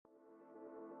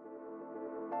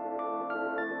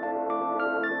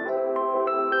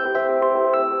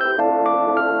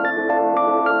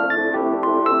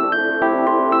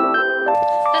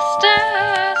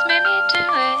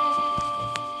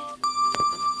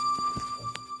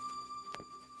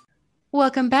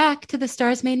Welcome back to The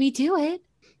Stars Made Me Do It.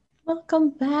 Welcome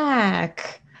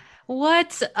back.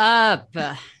 What's up?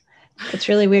 It's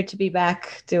really weird to be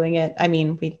back doing it. I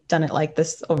mean, we've done it like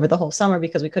this over the whole summer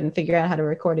because we couldn't figure out how to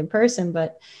record in person,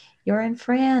 but you're in I'm back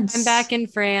France. in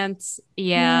France.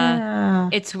 Yeah, Yeah.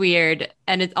 it's weird.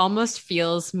 And it almost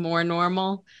feels more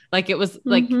normal. Like it was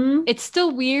like, Mm-hmm. it's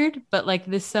still weird, but like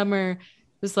this summer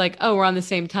was like, oh, we're on the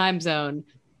same time zone.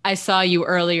 I saw you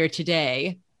earlier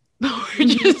today, but we're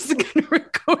Mm-hmm. just going to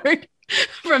record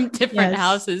from different Yes.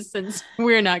 houses since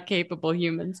we're not capable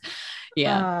humans.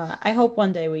 Yeah. I hope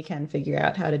one day we can figure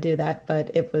out how to do that,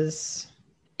 but It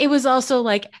was also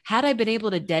like, had I been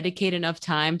able to dedicate enough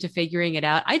time to figuring it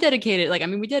out, I dedicated, like, I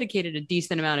mean, we dedicated a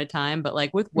decent amount of time, but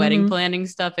like with wedding mhm, planning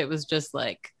stuff, it was just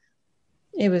like,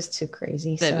 it was too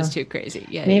crazy. that was So too crazy.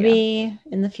 Yeah. Yeah. Yeah. maybe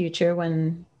in the future,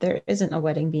 when there isn't a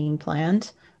wedding being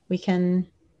planned, we can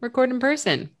Record in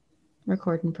person.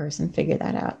 record in person, figure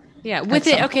that out Yeah. at With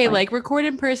it, some okay, point. like record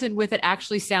in person with it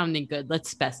actually sounding good. Let's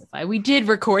specify. We did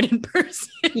record in person.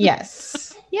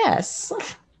 Yes. Yes.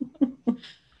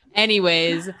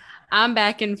 Anyways, I'm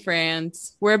back in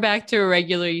France. We're back to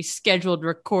regularly scheduled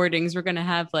recordings. We're going to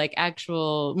have like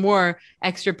actual more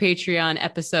extra Patreon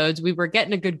episodes. We were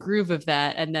getting a good groove of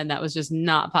that. And then that was just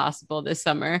not possible this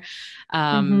summer.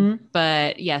 Mm-hmm.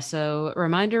 But yeah, so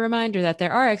reminder that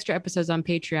there are extra episodes on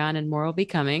Patreon and more will be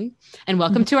coming. And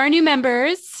welcome to our new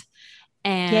members.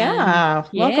 And Yeah.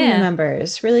 Welcome, new yeah,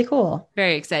 members. Really cool.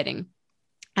 very exciting.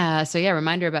 So yeah,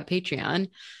 reminder about Patreon,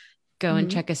 go and Hmm.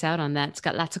 check us out on that. It's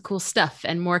got lots of cool stuff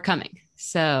and more coming.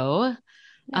 So,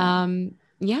 Yeah.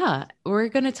 yeah, we're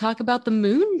going to talk about the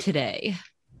moon today.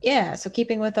 Yeah. So,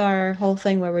 keeping with our whole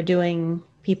thing where we're doing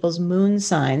people's moon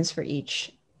signs for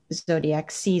each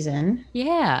zodiac season,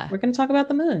 Yeah, we're going to talk about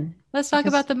the moon let's talk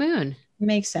because about the moon. it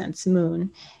makes sense.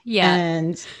 Moon. Yeah.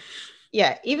 And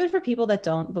yeah, even for people that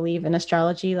don't believe in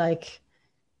astrology, like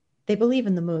they believe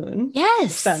in the moon, which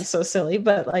Yes. sounds so silly,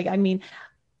 but like, I mean,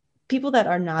 people that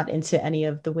are not into any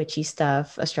of the witchy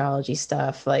stuff, astrology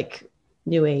stuff, like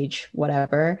new age,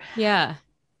 whatever, Yeah.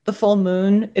 the full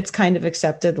moon, it's kind of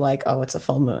accepted like, oh, it's a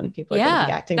full moon. People are going to be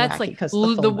Yeah. acting That's wacky like because of the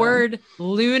the full moon. word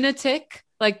lunatic,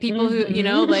 like people who,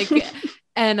 like, Mm-hmm.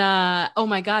 and oh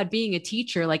my God, being a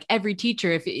teacher, like every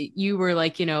teacher, if you were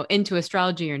like, into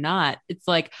astrology or not, it's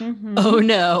like, oh Mm-hmm.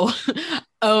 no,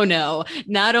 oh no.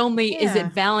 Not only is it Yeah.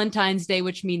 Valentine's Day,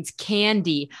 which means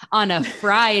candy on a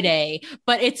Friday,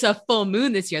 but it's a full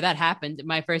moon this year. That happened in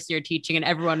my first year teaching, and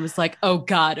everyone was like, oh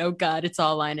God, it's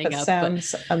all lining That up. But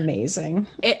sounds amazing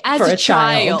as for a a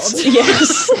child. child,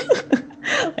 Yes.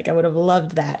 Like I would have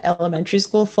loved that. Elementary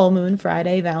school, full moon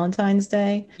Friday, Valentine's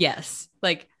Day. yes,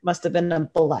 like, Must have been a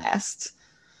blast.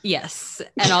 yes.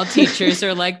 And all teachers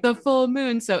are like the full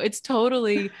moon. So it's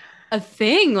totally a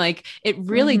thing. Like it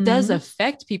really does Mm-hmm.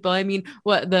 affect people. I mean,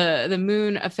 what the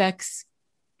moon affects,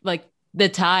 like the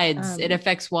tides, it Um,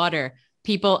 affects water.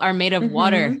 People are made of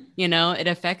water, mm-hmm. it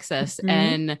affects us.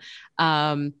 Mm-hmm.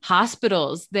 And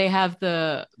hospitals, they have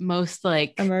the most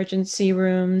like, Emergency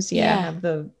rooms, yeah, yeah, have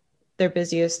their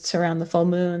busiest around the full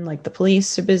moon. Like the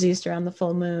police are busiest around the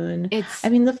full moon. I it's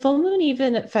mean, the full moon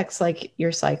even affects like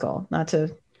your cycle. Not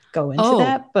to go into oh,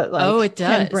 that, but oh, like it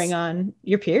can bring does. on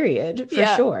your period for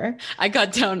Yeah. sure, I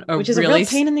got down a which is a real really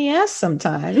pain in the ass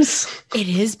sometimes. it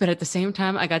is, but at the same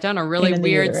time, I got down a really Pain in the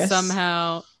weird uterus.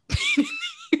 somehow.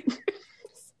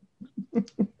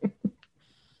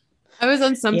 I was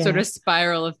on some sort Yeah. of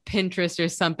spiral of Pinterest or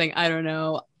something. I don't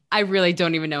know. I really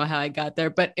don't even know how I got there,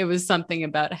 but it was something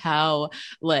about how,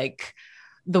 like,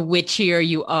 the witchier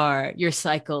you are, your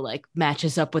cycle like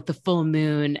matches up with the full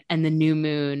moon and the new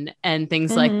moon and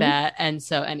things like Mm-hmm. that. And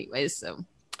so, anyways, so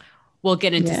we'll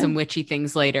get into Yeah. some witchy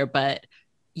things later, but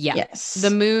yeah, the Yes.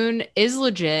 moon is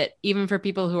legit, even for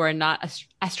people who are not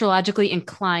astrologically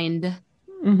inclined.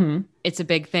 Mm-hmm. It's a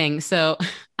big thing. So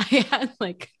I had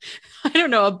like, I don't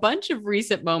know, a bunch of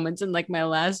recent moments in like my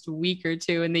last week or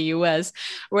two in the US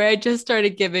where I just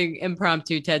started giving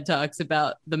impromptu TED Talks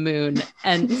about the moon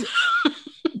and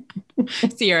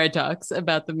Ciera talks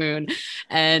about the moon.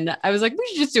 And I was like, we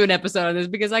should just do an episode on this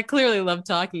because I clearly love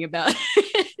talking about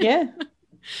it. Yeah.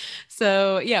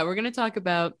 So yeah, we're going to talk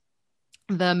about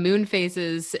the moon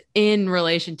phases in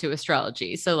relation to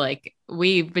astrology. So like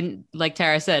we've been, like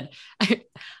Tara said, I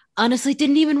honestly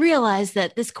didn't even realize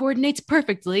that this coordinates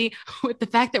perfectly with the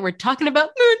fact that we're talking about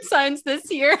moon signs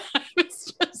this year. I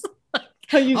was just like,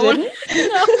 Oh, you I want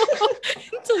didn't? no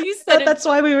until you said Thought it that's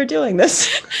why we were doing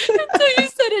this. until you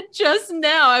said it just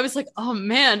now. I was like, oh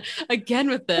man, again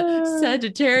with the Uh,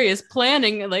 Sagittarius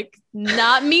planning, like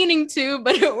not meaning to,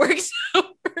 but it works out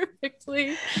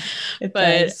perfectly. It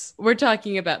But does. we're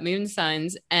talking about moon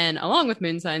signs. And along with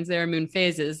moon signs, there are moon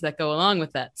phases that go along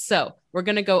with that. So we're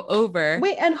going to go over.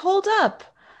 Wait, and hold up.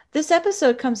 This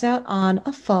episode comes out on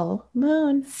a full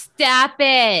moon. Stop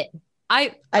it.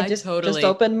 I I just totally,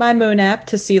 opened my moon app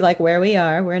to see like where we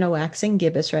are. We're in a waxing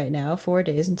gibbous right now, 4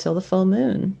 days until the full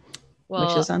moon, which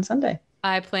well, is on Sunday.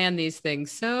 I plan these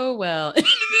things so well.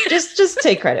 Just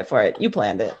take credit for it. You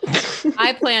planned it.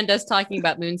 I planned us talking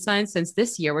about moon signs since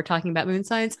this year we're talking about moon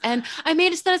signs, and I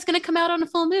made it that it's going to come out on a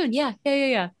full moon. Yeah.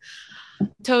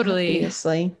 Totally.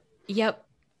 Obviously. Yep.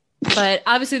 But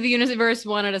obviously, the universe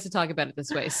wanted us to talk about it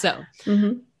this way. So,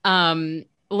 Mm-hmm.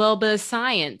 a little bit of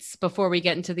science before we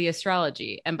get into the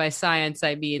astrology. And by science,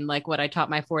 I mean like what I taught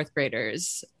my fourth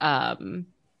graders,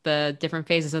 the different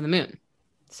phases of the moon.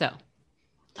 So,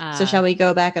 So shall we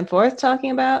go back and forth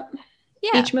talking about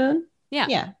yeah, each moon? yeah.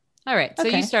 Yeah. All right. So you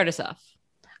Okay. start us off.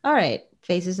 All right.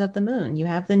 Phases of the moon. You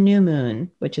have the new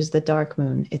moon, which is the dark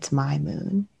moon. It's my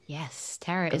moon Yes,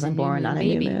 Tara because is a I'm new born moon on a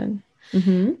new baby. moon.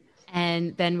 Mm-hmm.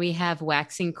 And then we have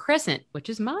waxing crescent, which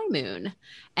is my moon.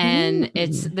 And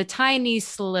it's Mm-hmm. the tiny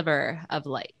sliver of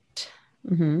light.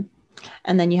 Mm-hmm.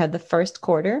 And then you have the first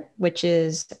quarter, which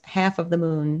is half of the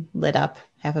moon lit up,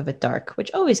 half of it dark,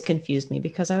 which always confused me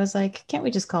because I was like, can't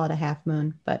we just call it a half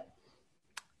moon? But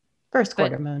first But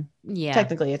quarter moon. yeah,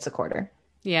 Technically, it's a quarter.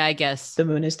 yeah, I guess. The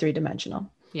moon is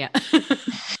three-dimensional. Yeah.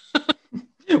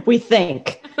 We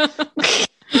think.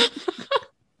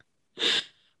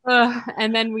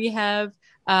 And then we have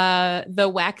the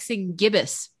waxing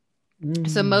gibbous.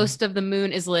 So Mm. most of the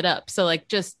moon is lit up. So like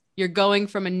just you're going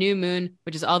from a new moon,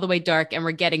 which is all the way dark, and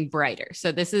we're getting brighter.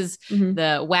 So this is Mm-hmm.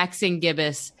 the waxing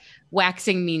gibbous.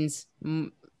 Waxing means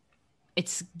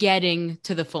it's getting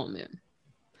to the full moon.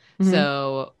 Mm-hmm.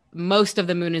 So most of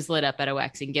the moon is lit up at a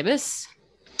waxing gibbous.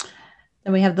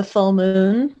 Then we have the full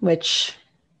moon, which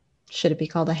should it be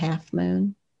called a half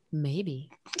moon? Maybe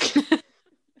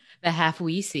the half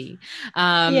we see.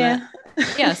 Um, Yeah.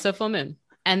 yeah, so full moon.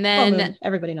 And Full then moon.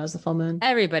 Everybody knows the full moon.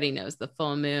 everybody knows the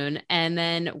full moon. And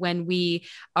then when we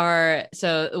are,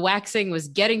 so waxing was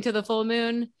getting to the full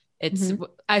moon. It's, Mm-hmm.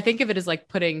 I think of it as like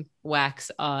putting wax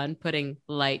on, putting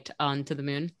light onto the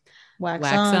moon. Wax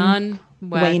Wax on, on,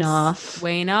 wane wax, off.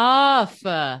 wane off.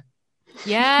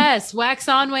 Yes, wax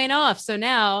on, wane off. So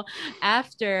now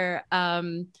after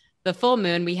the full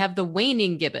moon, we have the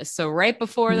waning gibbous. So right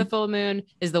before the Mm-hmm. full moon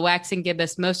is the waxing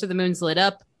gibbous. Most of the moon's lit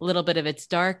up, a little bit of it's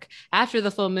dark. After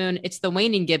the full moon, it's the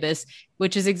waning gibbous,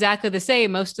 which is exactly the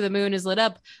same. Most of the moon is lit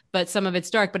up, but some of it's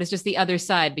dark, but it's just the other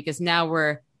side because now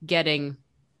we're getting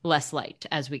less light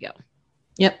as we go.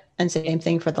 Yep. And same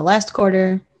thing for the last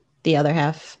quarter. The other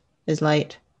half is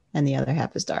light and the other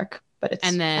half is dark, but it's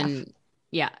And then, half.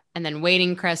 yeah, and then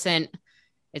waning crescent.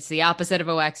 It's the opposite of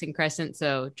a waxing crescent.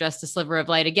 So just a sliver of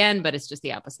light again, but it's just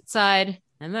the opposite side.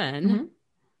 And then, Mm-hmm.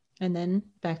 And then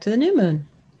back to the new moon.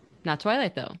 not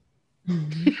twilight though.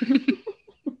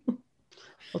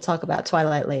 We'll talk about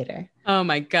Twilight later. Oh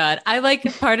my God. I like,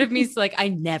 part of me's like, I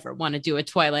never want to do a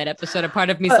Twilight episode. A part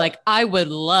of me's But- like, I would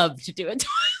love to do a Twilight.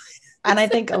 And I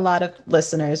think a lot of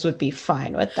listeners would be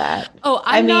fine with that. Oh,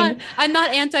 I mean- I'm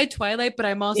not anti-Twilight, but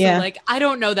I'm also Yeah. like, I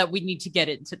don't know that we need to get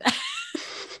into that.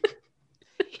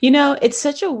 You know, it's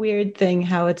such a weird thing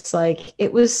how it's like,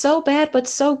 it was so bad, but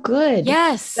so good.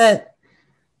 Yes. That,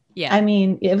 Yeah. I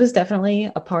mean, it was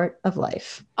definitely a part of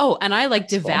life. Oh, and I like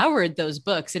That's cool. devoured those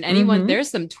books. And anyone, Mhm. there's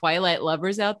some Twilight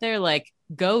lovers out there, like,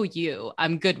 go you.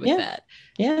 I'm good with Yeah. that.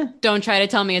 Yeah, Don't try to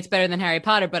tell me it's better than Harry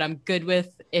Potter, but I'm good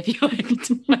with if you like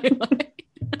Twilight.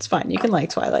 it's fine. You can like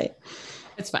Twilight.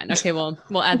 It's fine. Okay, well,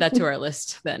 we'll add that to our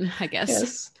list then, I guess.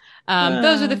 Yes.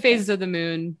 Those are the Okay. phases of the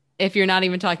moon, if you're not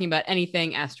even talking about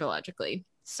anything astrologically.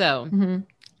 So Mhm.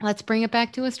 let's bring it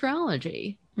back to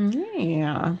astrology.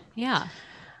 Yeah. Yeah.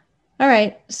 All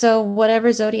right. So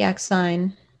whatever zodiac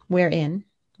sign we're in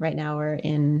right now, we're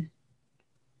in.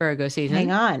 Virgo season.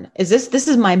 Hang on. This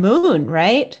is my moon,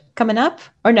 right? Coming up?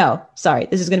 Or no? Sorry,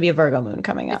 this is going to be a Virgo moon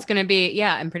coming up. It's going to be,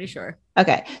 yeah, I'm pretty sure.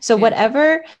 Okay. So Yeah.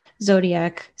 whatever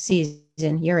zodiac season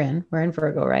you're in, we're in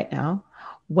Virgo right now.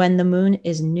 When the moon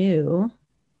is new,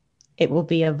 it will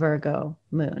be a Virgo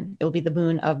moon. It will be the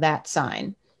moon of that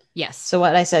sign. Yes. So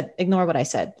what I said, ignore what I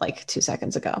said like 2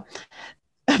 seconds ago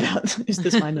about is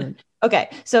this my moon? Okay.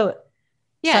 So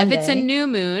yeah, if it's a Sunday- new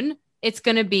moon, it's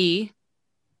going to be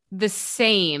the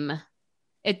same.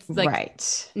 It's like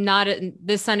right. not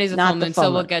this Sunday's a Not full the moon, full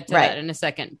so we'll moon. get to Right. that in a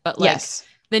second. But like Yes.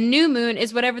 the new moon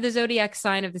is whatever the zodiac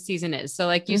sign of the season is. So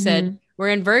like you said, we're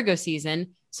in Virgo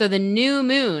season. So the new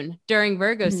moon during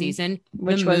Virgo Mhm. season,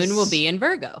 Which the moon was- will be in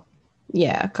Virgo.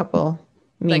 Yeah, a couple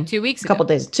I like mean, 2 weeks a ago. couple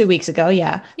days, 2 weeks ago.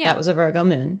 Yeah, Yeah. that was a Virgo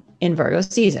moon in Virgo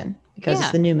season because it's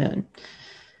Yeah. the new moon.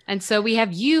 And so we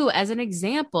have you as an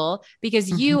example because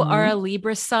you are Hmm. a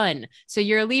Libra sun. So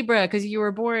you're a Libra because you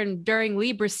were born during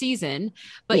Libra season,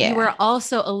 but you Yeah. were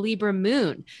also a Libra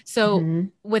moon. So Hmm.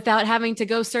 without having to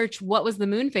go search what was the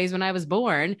moon phase when I was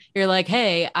born, you're like,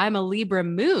 hey, I'm a Libra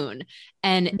moon.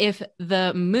 And if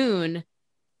the moon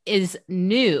is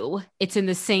new, it's in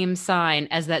the same sign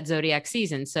as that zodiac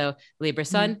season. So Libra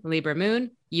sun, Libra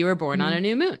moon, you were born on Hmm. a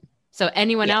new moon. So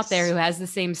anyone out there Yes. who has the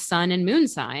same sun and moon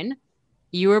sign,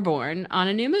 you were born on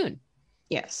a new moon.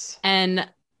 Yes. And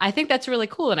I think that's really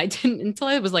cool. And I didn't until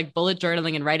I was like bullet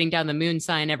journaling and writing down the moon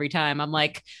sign every time. I'm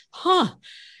like, huh,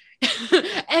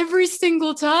 every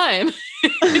single time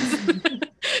it's,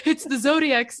 it's the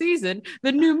zodiac season.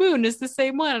 The new moon is the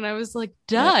same one. And I was like,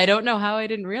 duh, Yep. I don't know how I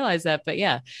didn't realize that. But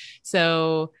yeah.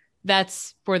 So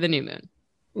that's for the new moon.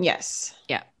 Yes.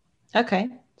 Yeah. Okay.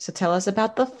 So tell us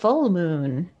about the full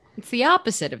moon. It's the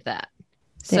opposite of that.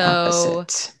 The So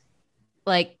opposite.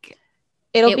 like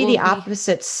It'll it be will the be,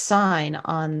 opposite sign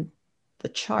on the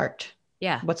chart.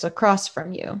 yeah, What's across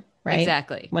from you, right?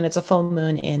 exactly. When it's a full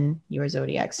moon in your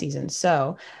zodiac season.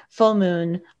 So, full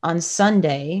moon on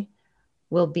Sunday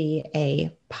will be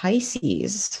a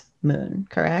Pisces moon,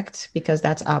 correct? Because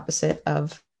that's opposite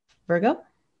of Virgo.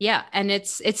 Yeah, and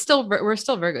it's still we're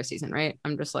still Virgo season, right?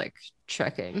 I'm just like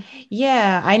checking.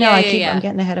 Yeah, I know. Yeah, yeah, I'm yeah.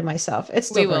 getting ahead of myself. It's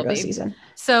still We will Virgo be. season.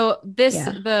 So this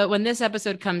Yeah. the when this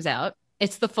episode comes out,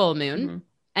 it's the full moon, Hmm.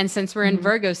 and since we're in Hmm.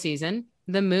 Virgo season,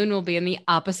 the moon will be in the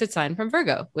opposite sign from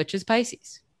Virgo, which is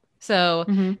Pisces. So,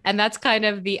 Hmm. and that's kind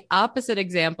of the opposite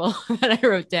example that I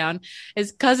wrote down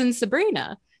is cousin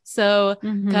Sabrina. So,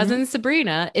 Hmm. cousin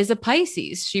Sabrina is a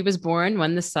Pisces. She was born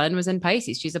when the sun was in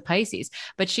Pisces. She's a Pisces,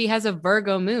 but she has a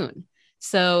Virgo moon.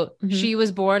 So, Hmm. she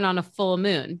was born on a full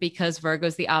moon because Virgo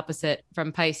is the opposite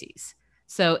from Pisces.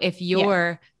 So, if Yeah.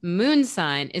 your moon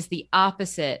sign is the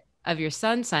opposite of your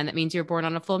sun sign, that means you're born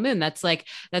on a full moon. That's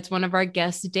one of our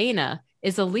guests, Dana,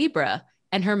 is a Libra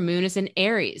and her moon is in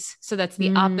Aries. So that's the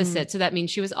Mm-hmm. opposite. So that means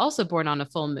she was also born on a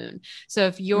full moon. So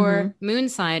if your Hmm. moon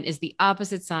sign is the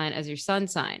opposite sign as your sun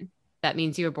sign, that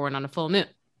means you were born on a full moon.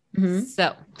 Hmm.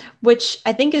 So Which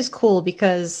I think is cool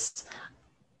because it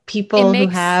people who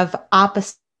makes have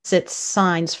opposite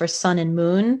signs for sun and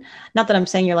moon, not that I'm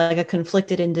saying you're like a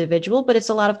conflicted individual, but it's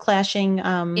a lot of clashing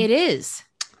it is.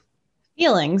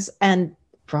 feelings and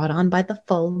brought on by the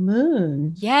full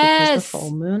moon because the full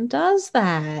Yes. moon does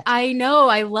that, I know.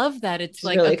 I love that. which It's is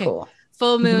like, really okay, cool.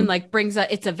 full Hmm. moon like brings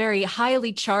a it's a very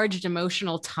highly charged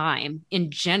emotional time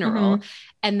in general. Hmm.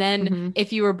 And then Hmm.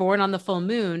 if you were born on the full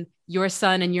moon, your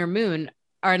sun and your moon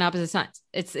are in opposite signs.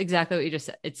 It's exactly what you just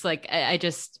said. It's like I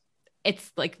just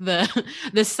it's like the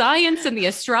the science and the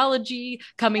astrology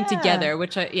coming Yeah, together,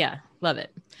 which I yeah, love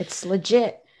it. it's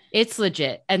legit. It's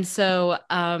legit. And so,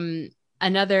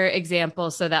 another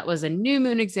example. So that was a new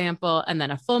moon example and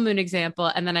then a full moon example.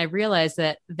 And then I realized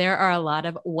that there are a lot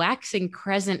of waxing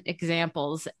crescent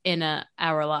examples in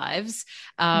our lives.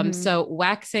 Hmm. So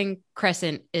waxing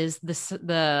crescent is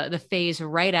the phase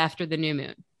right after the new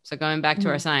moon. So going back to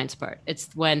our Hmm. science part,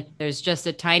 it's when there's just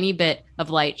a tiny bit of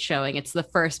light showing. It's the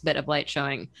first bit of light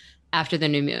showing after the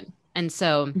new moon. And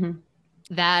so Hmm.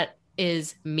 that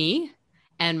is me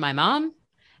and my mom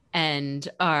and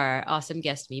our awesome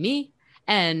guest Mimi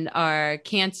and our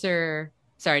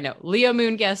Leo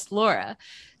moon guest Laura.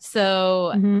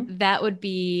 So Hmm. that would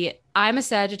be I'm a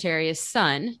Sagittarius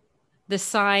sun. The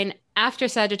sign after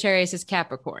Sagittarius is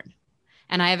Capricorn,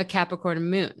 and I have a Capricorn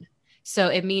moon. So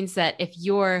it means that if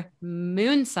your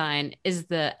moon sign is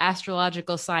the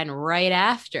astrological sign right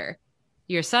after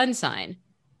your sun sign,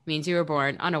 means you were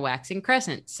born on a waxing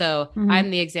crescent. So Hmm.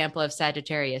 I'm the example of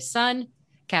Sagittarius sun,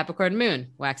 Capricorn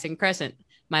moon, waxing crescent.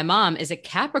 My mom is a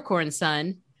Capricorn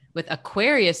sun with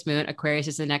Aquarius moon. Aquarius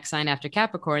is the next sign after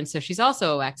Capricorn. So she's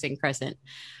also a waxing crescent.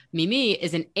 Mimi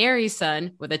is an Aries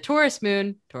sun with a Taurus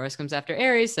moon. Taurus comes after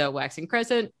Aries, so waxing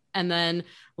crescent. And then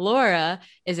Laura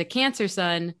is a Cancer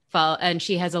sun, and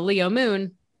she has a Leo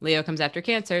moon. Leo comes after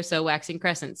Cancer, so waxing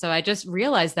crescent. So I just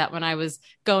realized that when I was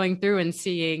going through and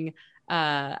seeing,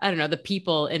 I don't know, the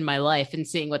people in my life and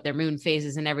seeing what their moon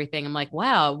phases and everything. I'm like,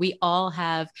 wow, we all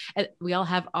have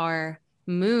our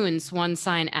moons one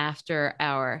sign after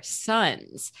our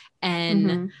suns,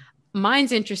 and Hmm.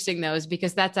 mine's interesting though is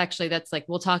because that's like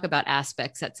we'll talk about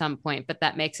aspects at some point, but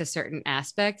that makes a certain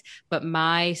aspect. But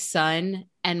my sun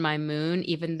and my moon,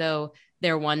 even though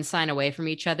they're one sign away from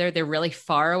each other, they're really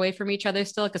far away from each other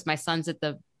still, because my sun's at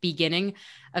the beginning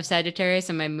of Sagittarius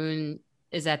and my moon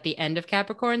is at the end of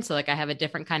Capricorn. So like I have a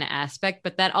different kind of aspect,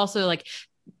 but that also like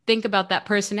think about that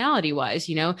personality wise,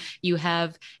 you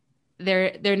have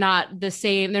they're not the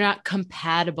same, they're not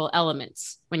compatible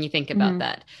elements when you think about Mm-hmm.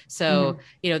 that. So,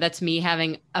 Mm-hmm. that's me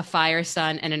having a fire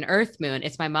sun and an earth moon.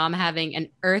 It's my mom having an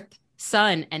earth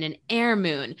sun and an air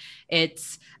moon.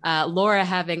 It's Laura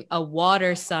having a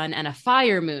water sun and a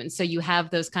fire moon. So you have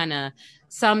those kind of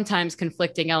sometimes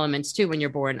conflicting elements too when you're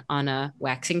born on a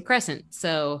waxing crescent.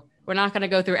 So we're not going to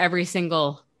go through every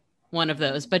single one of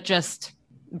those, but just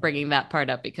bringing that part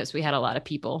up because we had a lot of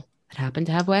people that happen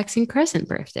to have waxing crescent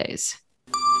birthdays.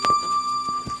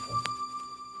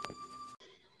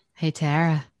 Hey,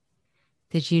 Tara,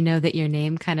 did you know that your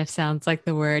name kind of sounds like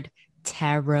the word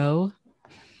tarot?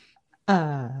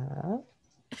 Uh,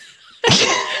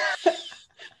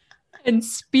 And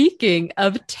speaking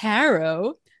of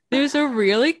tarot, there's a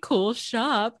really cool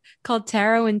shop called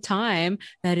Tarot in Time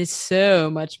that is so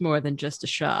much more than just a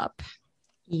shop.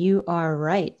 You are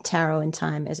right. Tarot in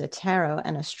Time is a tarot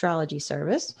and astrology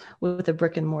service with a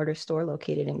brick and mortar store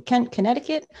located in Kent,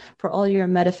 Connecticut for all your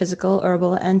metaphysical,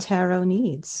 herbal, and tarot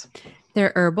needs.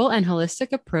 Their herbal and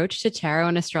holistic approach to tarot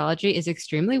and astrology is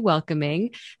extremely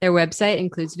welcoming. Their website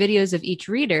includes videos of each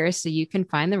reader so you can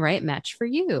find the right match for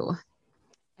you.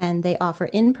 And they offer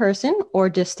in-person or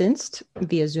distanced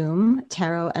via Zoom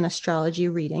tarot and astrology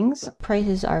readings.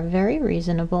 Prices are very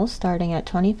reasonable, starting at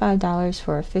 $25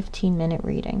 for a 15-minute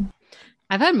reading.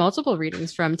 I've had multiple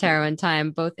readings from Tarot in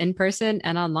Time, both in person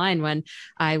and online. When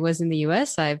I was in the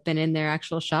US, I've been in their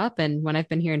actual shop. And when I've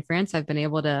been here in France, I've been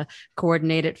able to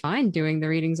coordinate it fine doing the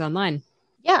readings online.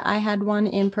 Yeah, I had one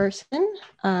in person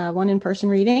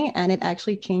reading, and it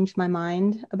actually changed my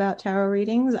mind about tarot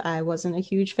readings. I wasn't a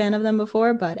huge fan of them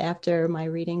before, but after my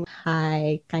reading,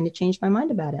 I kind of changed my mind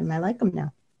about it, and I like them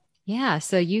now. Yeah,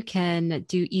 so you can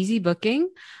do easy booking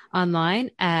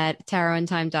online at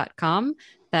tarotintime.com.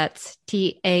 That's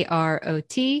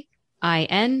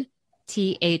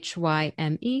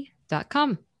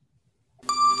TAROTINTHYME.com.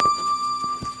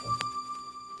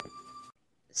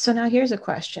 So now here's a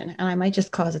question, and I might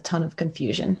just cause a ton of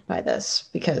confusion by this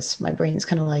because my brain's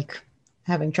kind of like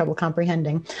having trouble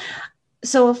comprehending.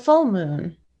 So a full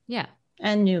moon Yeah.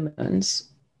 and new moons,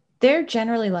 they're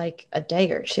generally like a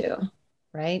day or two,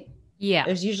 right? Yeah.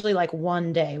 There's usually like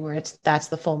one day where that's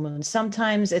the full moon.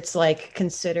 Sometimes it's like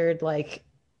considered like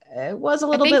it was a I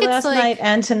little think bit it's last night like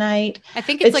and tonight. I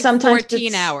think it's like Sometimes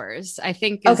 14 hours, I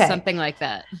think is okay. something like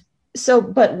that. So,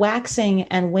 but waxing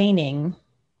and waning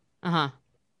Uh-huh.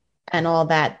 and all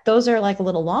that, those are like a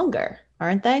little longer,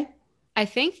 aren't they? I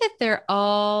think that they're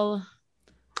all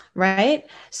Right.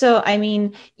 So, I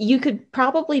mean, you could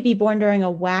probably be born during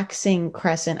a waxing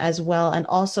crescent as well. And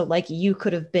also, like, you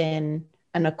could have been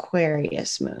an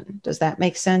Aquarius moon. Does that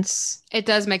make sense? it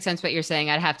does make sense what you're saying.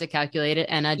 I'd have to calculate it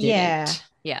and I Yeah. didn't.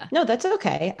 Yeah. No, that's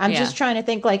okay. I'm Yeah. just trying to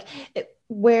think like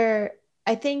where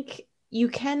I think you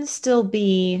can still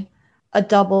be a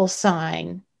double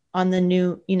sign on the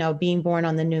new, being born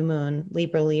on the new moon,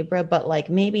 Libra, Libra, but like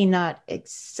maybe not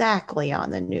exactly on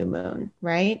the new moon,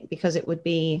 right? Because it would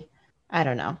be, I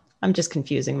don't know. I'm just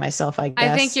confusing myself, I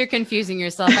I think guess. you're confusing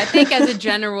yourself. I think as a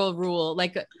general rule,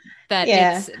 like that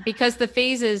Yeah. it's because the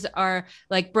phases are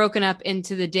like broken up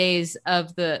into the days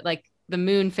of the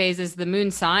moon phases, the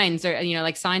moon signs are,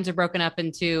 like signs are broken up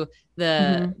into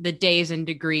Mhm. the days and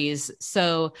degrees.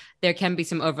 So there can be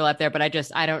some overlap there, but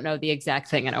I don't know the exact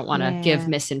thing. I don't want to give Yeah.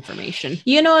 misinformation.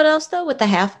 You know what else though? With the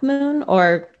half moon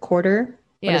or quarter,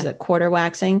 what is Yeah. it? Quarter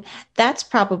waxing. That's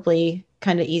probably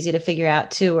kind of easy to figure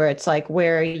out too, where it's like,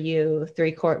 where are you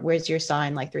where's your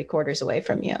sign like 3/4 away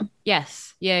from you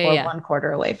Yes. Yeah. Yeah. or Yeah.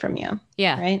 1/4 away from you,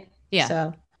 Yeah. right? Yeah.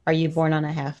 So are you born on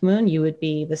a half moon? You would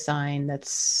be the sign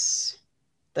that's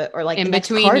or like the In next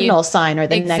between you. cardinal sign or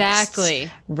the next,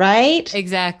 Exactly. right?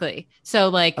 Exactly. So I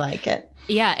like like it.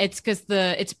 yeah, it's because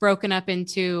it's broken up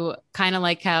into kind of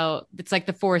like how it's like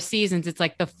the four seasons. It's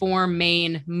like the four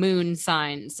main moon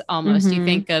signs almost. You Mm-hmm.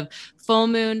 think of full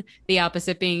moon, the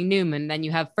opposite being new moon. Then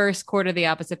you have first quarter, the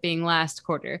opposite being last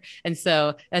quarter. And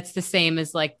so that's the same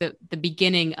as like the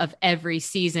beginning of every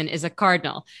season is a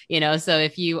cardinal, So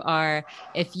if you are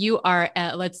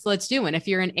let's do one. If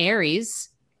you're an Aries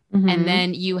and Mm-hmm.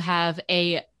 then you have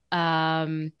a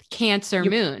Cancer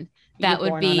You're moon, you're that would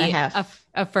born on a be half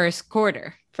a first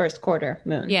quarter. first quarter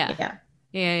moon. Yeah. Yeah.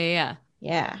 Yeah. Yeah. Yeah.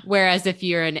 Yeah. Whereas if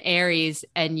you're an Aries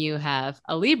and you have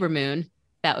a Libra moon,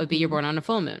 that would be you're Mhm. born on a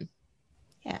full moon.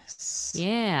 Yes.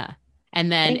 Yeah. And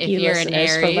then Thank if you, you're an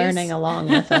listeners, for learning Aries, along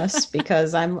with us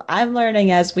because I'm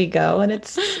learning as we go, and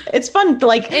it's fun.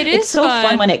 Like it it's is so fun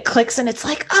when fun. it clicks, and it's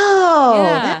like, oh,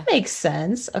 that Yeah. makes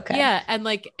sense. Okay. Yeah. And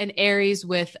like an Aries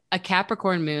with a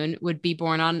Capricorn moon would be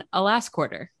born on a last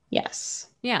quarter. Yes.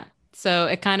 Yeah. So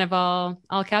it kind of all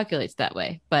calculates that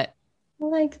way. But I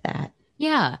like that.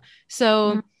 yeah. Mm.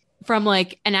 So from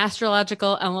like an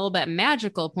astrological and a little bit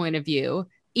magical point of view,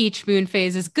 each moon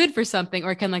phase is good for something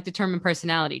or can like determine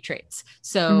personality traits.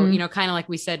 So, Mm-hmm. kind of like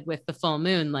we said with the full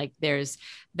moon, like there's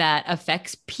that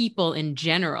affects people in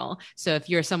general. So if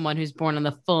you're someone who's born on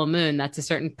the full moon, that's a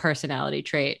certain personality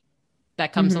trait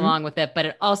that comes Mm-hmm. along with it, but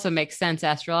it also makes sense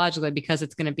astrologically because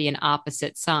it's going to be an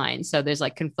opposite sign. So there's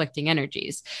like conflicting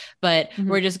energies. But Mm-hmm.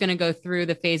 we're just going to go through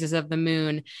the phases of the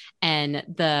moon and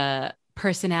the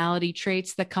personality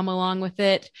traits that come along with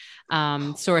it.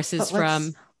 Sources But let's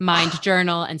from Mind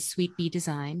Journal and Sweet Bee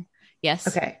Design. Yes.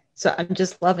 okay. So I'm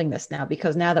just loving this now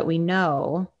because now that we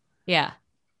know, Yeah.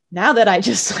 now that I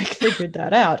just like figured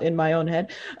that out in my own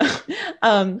head,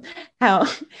 um, how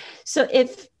so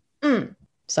if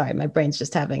sorry, my brain's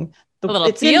just having A little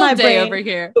it's in my field day over brain.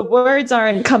 here The words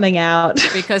aren't coming out.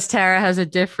 because Tara has a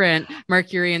different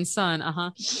Mercury and Sun. Uh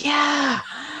huh. Yeah.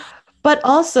 But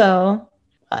also,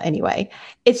 anyway,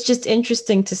 it's just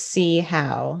interesting to see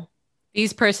how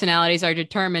These personalities are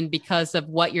determined because of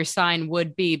what your sign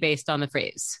would be based on the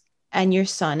phrase. and your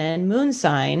sun and moon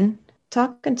sign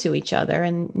talking to each other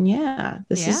and yeah,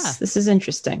 Yeah. this is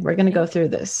interesting. We're going to Yeah. go through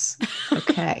this.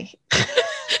 Okay.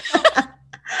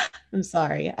 I'm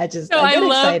sorry. No, I I get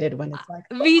love excited when it's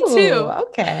like, me "Ooh, too.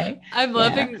 okay." I'm Yeah.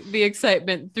 loving the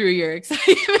excitement through your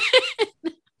excitement.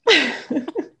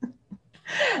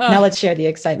 Now Oh, let's share the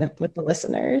excitement with the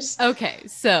listeners. okay,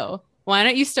 so why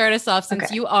don't you start us off since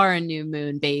Okay. you are a new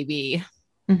moon baby?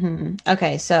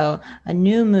 Okay, so a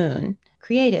new moon,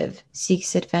 creative,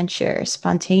 seeks adventure,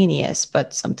 spontaneous,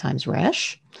 but sometimes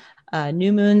rash.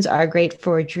 New moons are great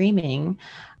for dreaming,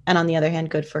 and on the other hand,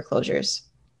 good for closures.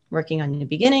 Working on new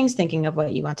beginnings, thinking of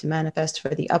what you want to manifest for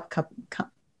the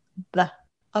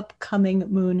upcoming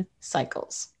moon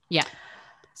cycles. Yeah.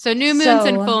 So new moons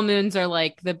and So, full moons are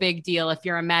like the big deal if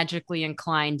you're a magically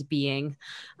inclined being.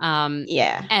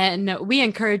 yeah. And we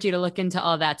encourage you to look into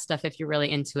all that stuff if you're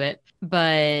really into it.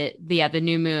 But yeah, the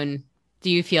new moon, do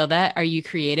you feel that? Are you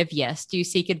creative? Yes. Do you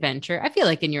seek adventure? I feel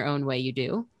like in your own way you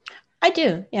do. I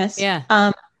do, yes. Yeah.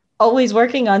 Always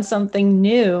working on something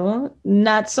new,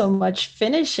 not so much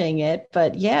finishing it,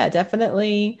 but yeah,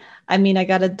 definitely. I mean, I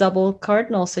got a double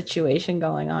cardinal situation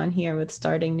going on here with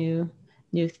starting new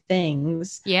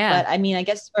things. Yeah. But I mean, I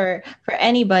guess for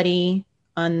anybody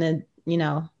on the,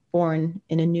 born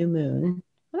in a new moon,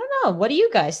 I don't know. What do you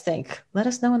guys think? Let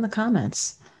us know in the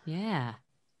comments. Yeah.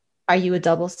 Are you a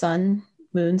double sun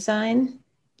moon sign?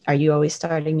 Are you always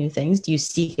starting new things? Do you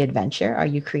seek adventure? Are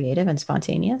you creative and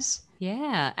spontaneous?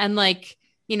 Yeah. And like,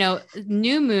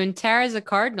 new moon, Tara's a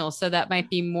cardinal, so that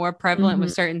might be more prevalent with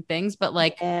Mhm. certain things, but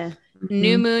like Yeah.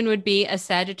 new Mhm. moon would be a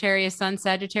Sagittarius sun,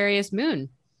 Sagittarius moon.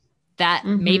 That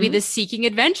maybe Mhm. the seeking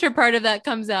adventure part of that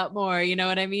comes out more, you know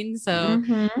what I mean? So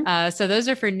Mhm. so those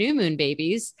are for new moon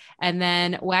babies. And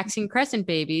then waxing crescent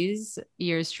babies,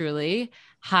 yours truly,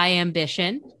 high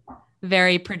ambition,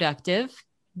 very productive,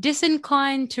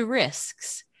 disinclined to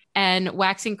risks, and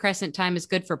waxing crescent time is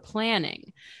good for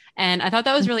planning. And I thought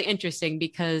that was really interesting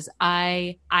because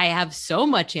I have so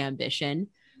much ambition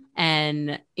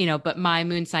and but my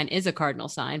moon sign is a cardinal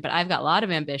sign, but I've got a lot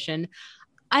of ambition.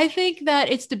 I think that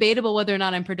it's debatable whether or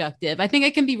not I'm productive. I think I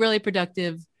can be really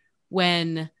productive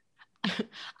when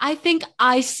I think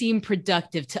I seem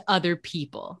productive to other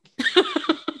people.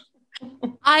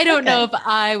 I don't know Okay. if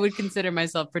I would consider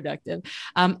myself productive.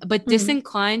 But Mhm.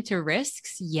 disinclined to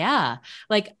risks, yeah.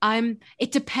 Like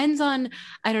it depends on,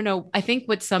 I don't know. I think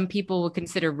what some people would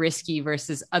consider risky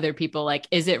versus other people, like,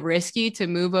 is it risky to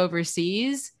move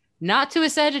overseas? Not to a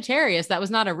Sagittarius. That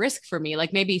was not a risk for me.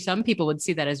 Like maybe some people would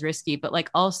see that as risky, but like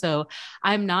also,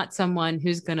 I'm not someone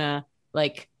who's gonna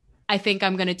like, I think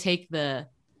I'm gonna take the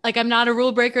like I'm not a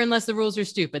rule breaker unless the rules are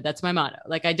stupid. That's my motto.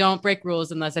 Like I don't break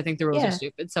rules unless I think the rules are Yeah.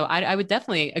 stupid. So I would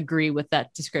definitely agree with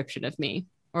that description of me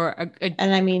or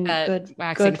And I mean, that good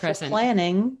waxing for crescent.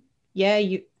 planning. Yeah,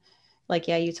 you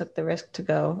took the risk to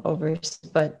go over,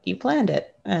 but you planned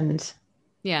it and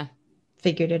Yeah.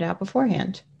 figured it out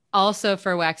beforehand. Also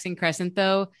for waxing crescent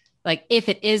though, like if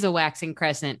it is a waxing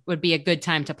crescent would be a good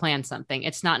time to plan something.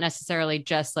 It's not necessarily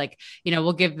just like,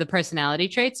 we'll give the personality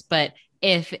traits, but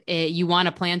if you want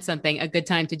to plan something, a good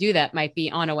time to do that might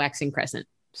be on a waxing crescent.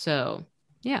 So,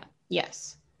 yeah.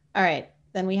 Yes. All right.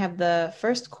 Then we have the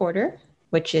first quarter,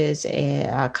 which is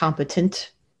a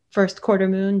competent first quarter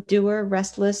moon, doer,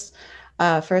 restless.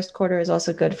 First quarter is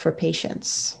also good for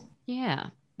patience.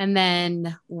 Yeah. And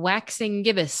then waxing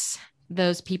gibbous.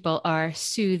 Those people are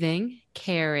soothing,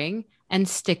 caring, and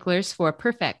sticklers for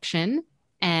perfection.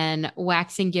 And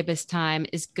waxing gibbous time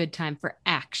is good time for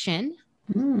action.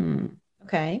 Hmm.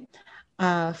 Okay.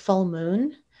 Full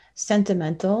moon,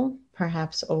 sentimental,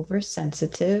 perhaps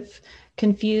oversensitive,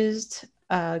 confused,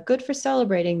 good for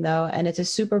celebrating though, and it's a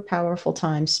super powerful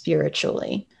time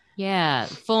spiritually. Yeah,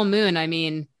 full moon. I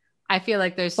mean, I feel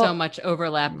like there's so Well, much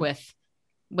overlap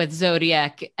with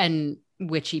zodiac and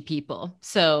witchy people.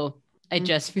 So I mhm.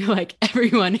 just feel like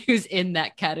everyone who's in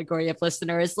that category of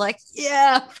listener is like,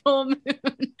 yeah, full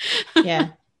moon. Yeah,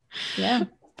 yeah.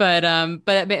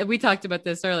 But we talked about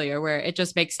this earlier where it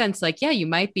just makes sense. Like, yeah, you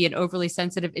might be an overly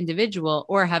sensitive individual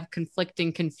or have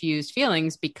conflicting, confused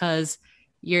feelings because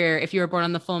if you were born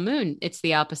on the full moon, it's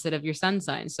the opposite of your sun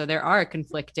sign. So there are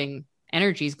conflicting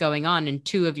energies going on in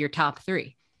two of your top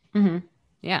three. Hmm.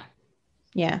 Yeah.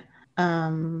 Yeah.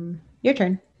 Your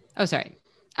turn. Oh, sorry.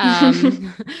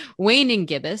 Um, waning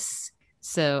gibbous.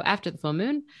 So after the full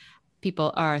moon,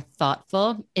 people are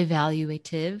thoughtful,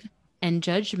 evaluative, and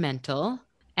judgmental.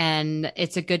 And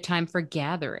it's a good time for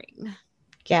gathering.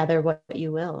 Gather what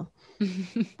you will.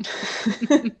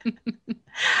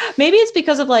 Maybe it's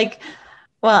because of like,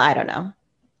 well, I don't know.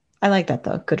 I like that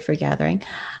though. Good for gathering.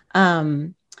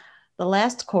 Um, the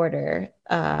last quarter,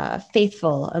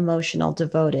 faithful, emotional,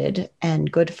 devoted,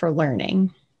 and good for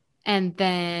learning. And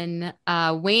then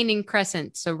waning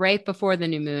crescent. So right before the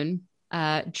new moon,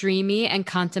 dreamy and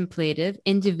contemplative,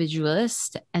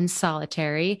 individualist and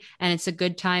solitary. And it's a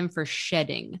good time for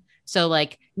shedding. So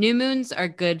like new moons are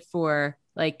good for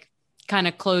like kind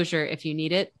of closure if you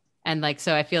need it. And like,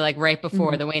 so I feel like right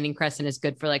before Mm-hmm. the waning crescent is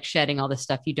good for like shedding all the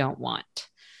stuff you don't want.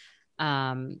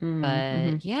 Mm-hmm.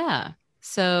 But yeah.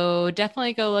 So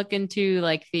definitely go look into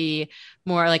like the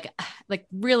more like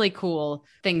really cool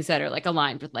things that are like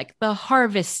aligned with like the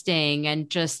harvesting and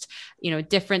just,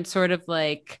 different sort of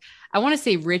like I want to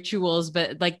say rituals,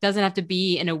 but like doesn't have to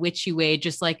be in a witchy way,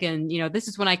 just like this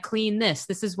is when I clean this,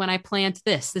 this is when I plant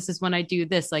this is when I do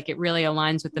this. Like it really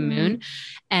aligns with the Mm-hmm. moon.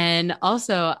 And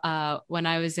also when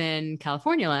I was in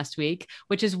California last week,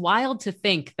 which is wild to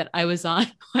think that I was on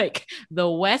like the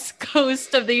west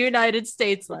coast of the United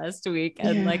States last week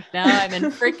and Yeah. like now I'm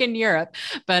in freaking Europe,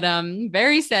 but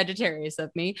very Sagittarius of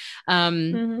me.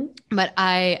 Mm-hmm. But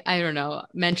I don't know,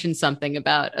 mentioned something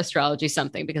about astrology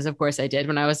something because of course I did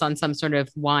when I was on some sort of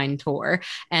wine tour.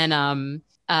 And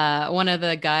one of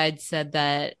the guides said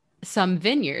that some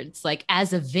vineyards, like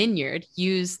as a vineyard,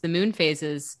 use the moon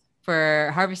phases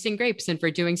for harvesting grapes and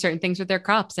for doing certain things with their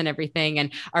crops and everything,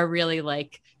 and are really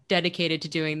like dedicated to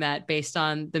doing that based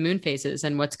on the moon phases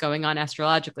and what's going on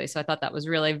astrologically. So I thought that was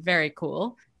really very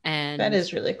cool. That And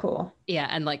is really cool. yeah,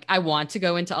 and like I want to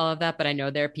go into all of that, but I know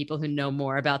there are people who know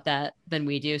more about that than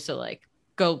we do. So like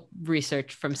go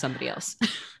research from somebody else.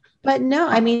 But no,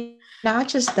 I mean, not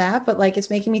just that, but like it's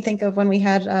making me think of when we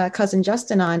had cousin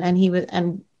Justin on, and he was,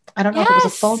 and I don't know if it was a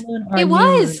full Yes, moon or a it new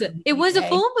moon was. on It was a D-Day.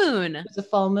 full moon. It was a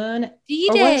full moon, or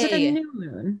was it a D-Day. new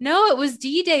moon? No, it was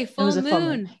D-Day, It full was a full moon.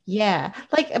 moon. Yeah.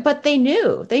 Like, but they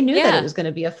knew that it Yeah. was going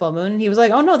to be a full moon. He was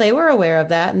like, oh no, they were aware of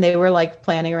that. And they were like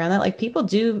planning around that. Like people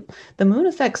do, the moon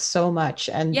affects so much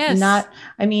and Yes. not,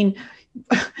 I mean,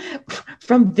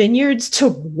 from vineyards to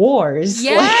wars.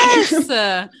 Like, Yes.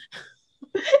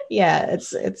 yeah,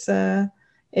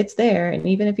 it's there. And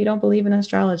even if you don't believe in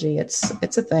astrology, it's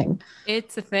a thing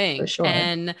It's a for thing. sure.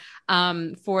 And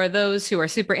for those who are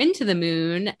super into the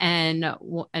moon, and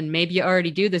maybe you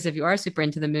already do this if you are super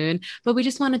into the moon, but we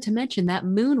just wanted to mention that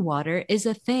moon water is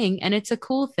a thing and it's a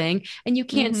cool thing. And you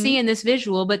can't see Hmm. in this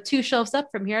visual, but 2 shelves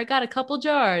up from here, I got a couple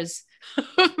jars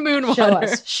of moon Show water.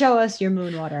 us, show us your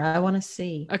moon water. I want to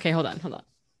see. Okay, hold on, hold on.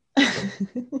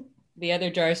 The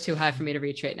other jar is too high for me to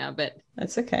reach right now, but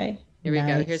That's okay. here we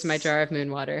go. Here's my Nice. jar of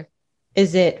moon water.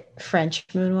 Is it French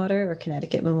moon water or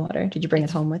Connecticut moon water? Did you bring it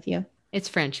It's home with you? it's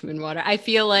French moon water. I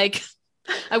feel like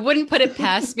I wouldn't put it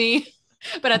past me,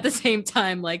 but at the same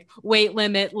time, like weight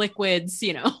limit, liquids.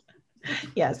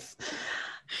 Yes.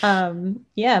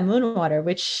 Yeah, moon water,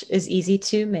 which is easy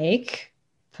to make.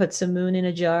 Put some moon in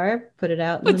a jar, put it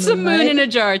out in the Put some moon in moonlight,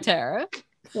 a jar, Tara.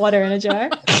 water in a jar.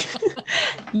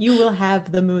 You will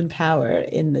have the moon power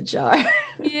in the jar.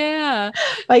 Yeah.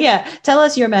 But yeah, tell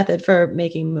us your method for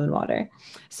making moon water.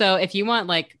 So if you want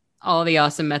like all the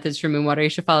awesome methods for moon water, you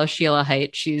should follow Sheila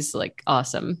Height. She's like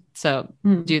awesome. So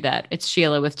Mm. do that. It's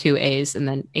Sheila with 2 A's and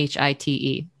then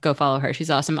Hite. Go follow her. She's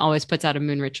awesome. Always puts out a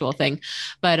moon ritual thing.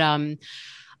 But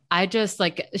I just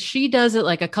like she does it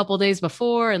like a couple days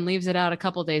before and leaves it out a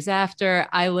couple days after.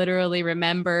 I literally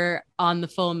remember on the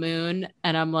full moon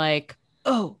and I'm like,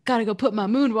 oh, gotta go put my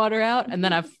moon water out. And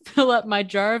then I fill up my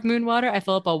jar of moon water. I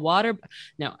fill up a water.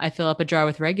 No, I fill up a jar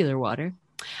with regular water.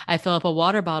 I fill up a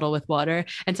water bottle with water.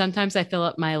 And sometimes I fill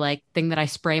up my like thing that I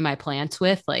spray my plants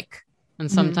with, like and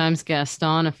Mhm. sometimes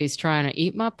Gaston if he's trying to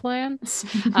eat my plants.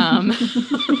 Um,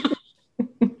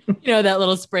 that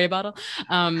little spray bottle.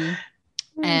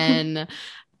 And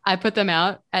I put them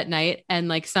out at night. And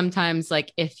like sometimes,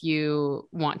 like if you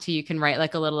want to, you can write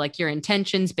like a little like your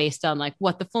intentions based on like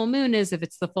what the full moon is. If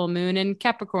it's the full moon in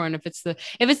Capricorn, if it's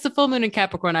the full moon in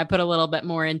Capricorn, I put a little bit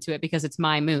more into it because it's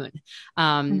my moon.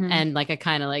 Mhm. And like I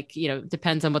kind of like,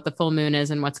 depends on what the full moon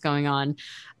is and what's going on.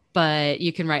 But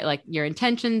you can write like your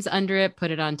intentions under it,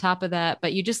 put it on top of that,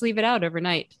 but you just leave it out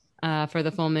overnight for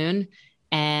the full moon.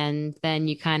 And then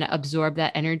you kind of absorb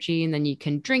that energy and then you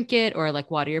can drink it or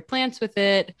like water your plants with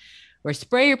it or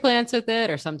spray your plants with it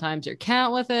or sometimes your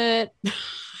cat with it.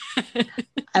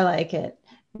 I like it.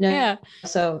 No, Yeah.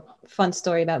 so fun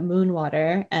story about moon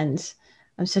water. And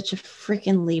I'm such a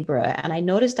freaking Libra. And I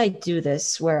noticed I do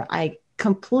this where I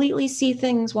completely see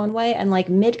things one way and like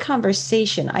mid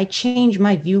conversation, I change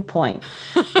my viewpoint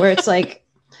where it's like,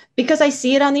 because I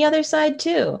see it on the other side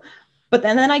too. But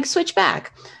then I switch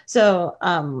back. So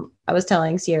I was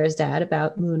telling Ciera's dad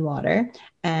about moon water,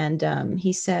 and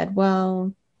he said,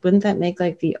 well, wouldn't that make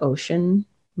like the ocean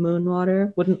moon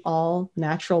water? Wouldn't all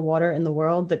natural water in the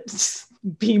world that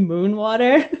be moon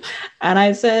water? And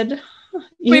I said,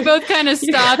 We you, both kind of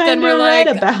you're stopped and kind we're of right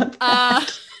like, about uh,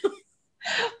 that.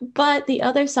 But the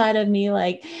other side of me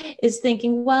like is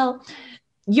thinking, well,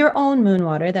 your own moon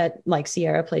water that like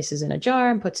Ciera places in a jar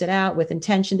and puts it out with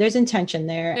intention. There's intention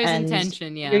there, there's and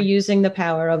intention. you're Yeah. using the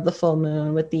power of the full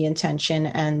moon with the intention.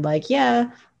 And like,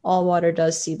 yeah, all water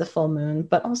does see the full moon,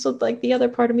 but also like the other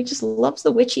part of me just loves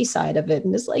the witchy side of it.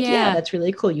 And it's like, yeah, Yeah. that's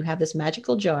really cool. You have this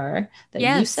magical jar that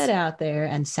you set Yes. out there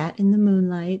and sat in the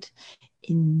moonlight.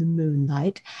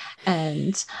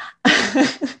 And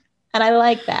and I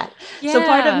like that. So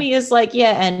part of Yeah. me is like,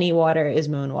 yeah, any water is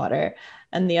moon water.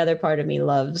 And the other part of me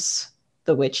loves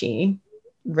the witchy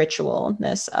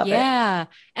ritualness of it. Yeah.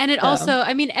 And it So, also,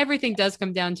 I mean, everything does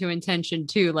come down to intention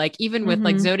too. Like even with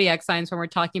like mm-hmm, zodiac signs, when we're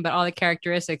talking about all the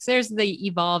characteristics, there's the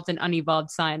evolved and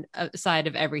unevolved side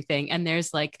of everything. And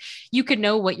there's like, you could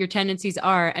know what your tendencies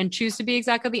are and choose to be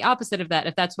exactly the opposite of that.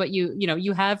 If that's what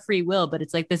you have free will, but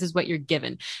it's like, this is what you're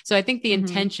given. So I think the mm-hmm,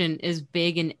 intention is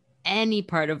big in any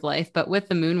part of life. But with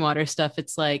the moon water stuff,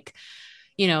 it's like,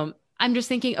 I'm just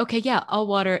thinking, okay, yeah, all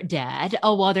water, dad,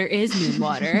 all water is moon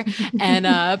water. And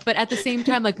but at the same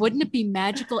time, like, wouldn't it be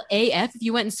magical AF if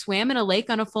you went and swam in a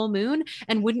lake on a full moon?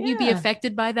 And wouldn't you be yeah.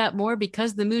 affected by that more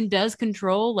because the moon does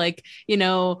control, like,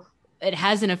 it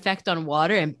has an effect on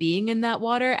water and being in that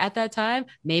water at that time.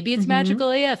 Maybe it's Mm-hmm.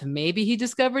 magical AF. Maybe he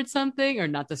discovered something or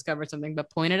not discovered something, but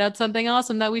pointed out something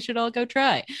awesome that we should all go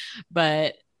try.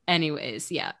 But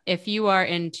anyways, yeah, if you are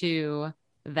into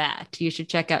that, you should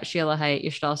check out Sheila Haidt.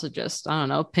 You should also just, I don't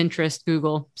know, Pinterest,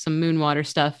 Google some moon water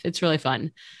stuff. It's really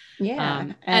fun. Yeah.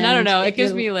 And I don't And know, it if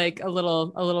gives you're me like a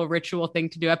little ritual thing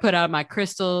to do. I put out my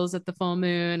crystals at the full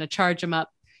moon, I charge them up.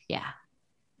 Yeah.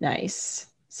 nice.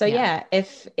 So Yeah. yeah,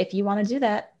 if you want to do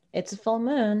that, it's a full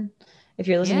moon. If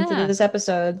you're listening to Yeah. this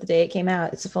episode the day it came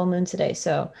out, it's a full moon today.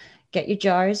 So get your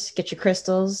jars, get your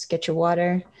crystals, get your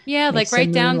water, Yeah, make like some write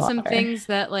moon down some water. things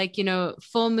that like,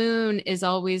 full moon is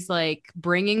always like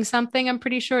bringing something. I'm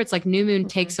pretty sure it's like new moon Mhm.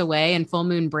 takes away and full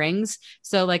moon brings.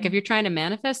 So like if you're trying to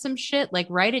manifest some shit, like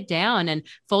write it down and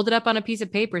fold it up on a piece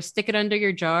of paper, stick it under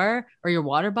your jar or your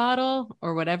water bottle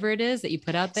or whatever it is that you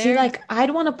put out See, there. like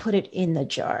I'd want to put it in the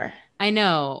jar, I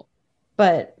know,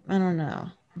 but I don't know.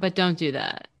 but don't do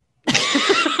that.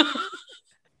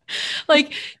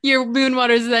 Like your moon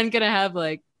water is then going to have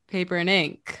like paper and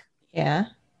ink Yeah,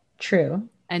 true.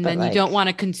 and But then you don't like, want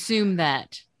to consume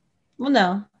that. well,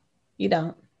 no, you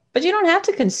don't. But you don't have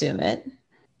to consume it. You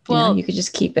Well, could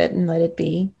just keep it and let it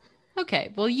be.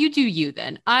 okay. Well, you do you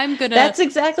then. I'm going to That's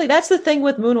the thing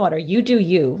with moon water. You do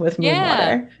you with moon Yeah.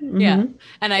 water. Yeah. Hmm.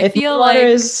 And I If moon feel water like,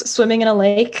 is swimming in a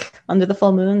lake under the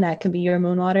full moon, that can be your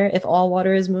moon water. If all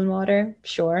water is moon water,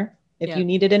 sure. If yeah, you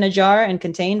need it in a jar and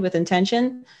contained with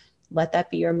intention, let that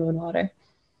be your moon water.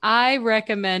 I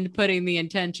recommend putting the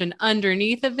intention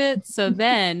underneath of it. So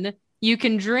then you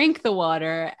can drink the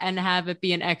water and have it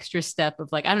be an extra step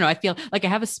of like, I don't know. I feel like I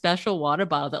have a special water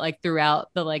bottle that like throughout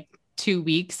the like 2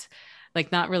 weeks,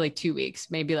 like not really 2 weeks,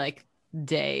 maybe like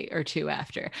day or two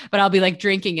after, but I'll be like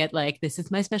drinking it like this is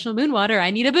my special moon water.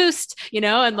 I need a boost,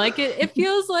 and like it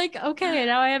feels like okay,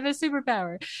 now I have a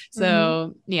superpower. Hmm.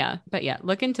 So yeah, but yeah,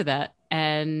 look into that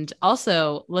and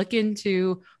also look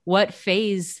into what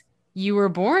phase you were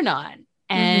born on.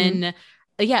 Hmm. And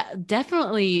yeah,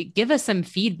 definitely give us some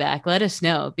feedback. Let us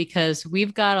know because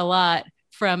we've got a lot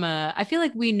from I feel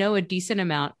like we know a decent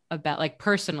amount about like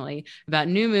personally about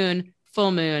new moon,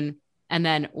 full moon, and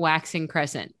then waxing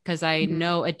crescent because I Hmm.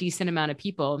 know a decent amount of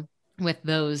people with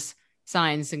those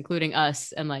signs, including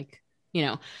us, and like, you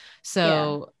know,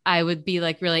 so I would be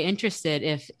like really interested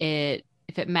if it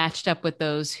matched up with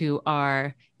those who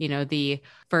are, you know, the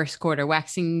first quarter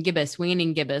waxing gibbous,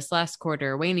 waning gibbous, last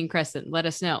quarter waning crescent. Let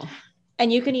us know.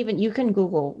 And you can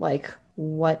Google like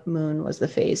what moon was the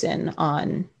phase in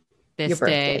on your This birth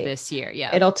day, date. this year.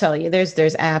 Yeah. It'll tell you. There's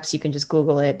apps, you can just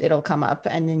Google it. It'll come up,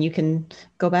 and then you can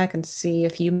go back and see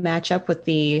if you match up with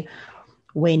the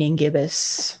waning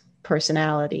gibbous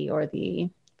personality or the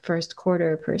first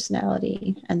quarter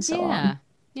personality, and so Yeah. on.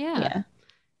 Yeah. Yeah.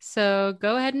 So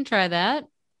go ahead and try that,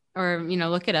 or, you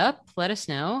know, look it up, let us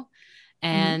know. Mhm.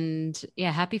 And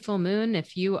yeah, happy full moon.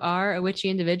 If you are a witchy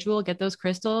individual, get those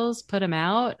crystals, put them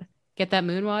out, get that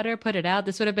moon water, put it out.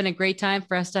 This would have been a great time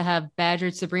for us to have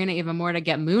badgered Sabrina even more to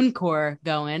get moon core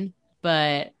going.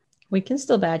 But We can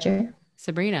still badger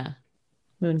Sabrina,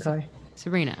 moon core.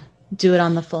 Sabrina, Do it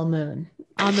on the full moon.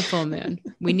 on the full moon,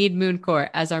 we need moon core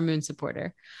as our moon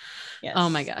supporter. Yes. Oh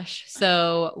my gosh.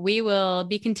 So we will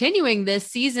be continuing this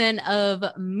season of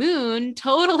Moon.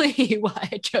 Totally why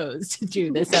I chose to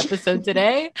do this episode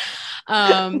today.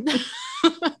 Um,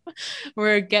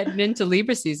 we're getting into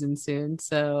Libra season soon.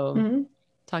 So Mm-hmm.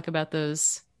 talk about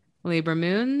those Libra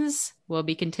moons. We'll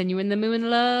be continuing the moon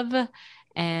love.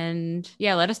 And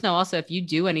yeah, let us know also if you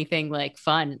do anything like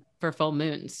fun for full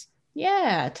moons.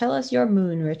 Yeah. Tell us your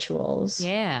moon rituals.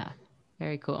 Yeah.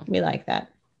 Very cool. We like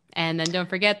that. And then don't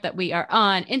forget that we are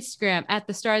on Instagram at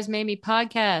The Stars Made Me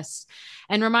Podcast.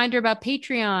 And reminder about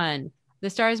Patreon. The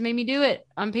Stars Made Me Do It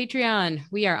on Patreon.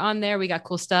 We are on there. We got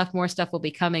cool stuff. More stuff will be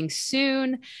coming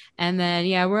soon. And then,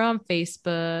 yeah, we're on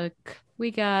Facebook. We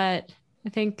got, I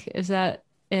think, is that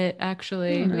it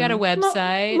actually? We got a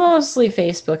website. Mostly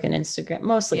Facebook and Instagram.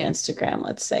 Mostly Yeah. Instagram,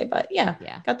 let's say. But yeah,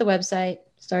 Yeah. got the website,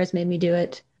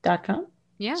 starsmademedoit.com.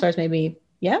 Yeah. Stars Made Me.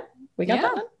 Yeah, we got Yeah.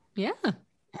 that one. Yeah.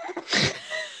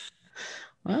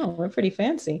 Wow, we're pretty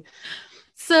fancy.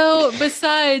 So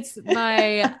besides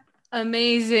my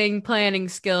amazing planning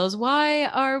skills, why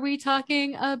are we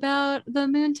talking about the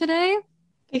moon today?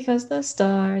 Because the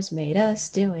stars made us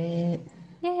do it.